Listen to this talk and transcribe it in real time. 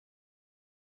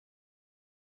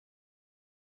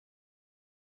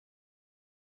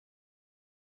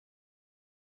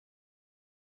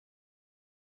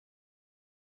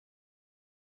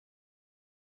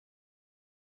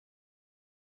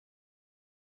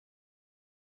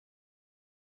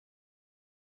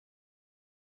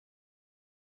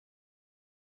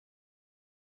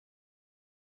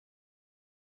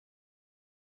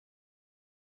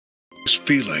was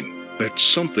feeling that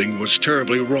something was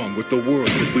terribly wrong with the world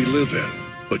that we live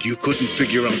in, but you couldn't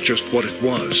figure out just what it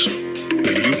was.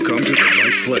 Then you've come to the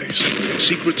right place.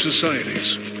 Secret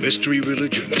societies, mystery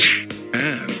religions,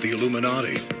 and the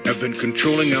Illuminati have been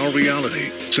controlling our reality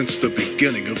since the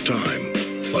beginning of time.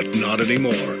 But not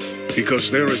anymore, because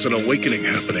there is an awakening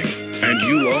happening, and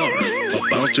you are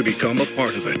about to become a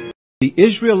part of it. The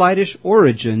Israelitish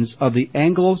origins of the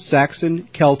Anglo-Saxon,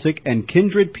 Celtic, and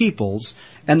kindred peoples,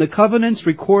 and the covenants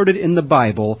recorded in the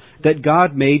Bible that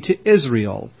God made to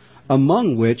Israel,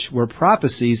 among which were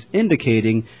prophecies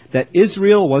indicating that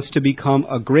Israel was to become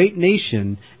a great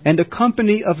nation and a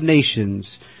company of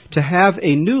nations, to have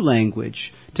a new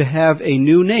language, to have a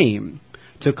new name,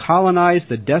 to colonize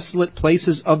the desolate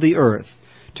places of the earth,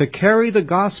 to carry the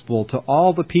gospel to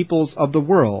all the peoples of the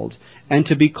world, and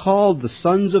to be called the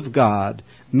sons of God,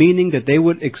 meaning that they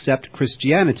would accept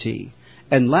Christianity,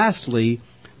 and lastly,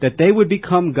 that they would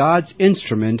become God's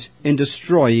instrument in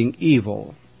destroying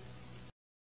evil.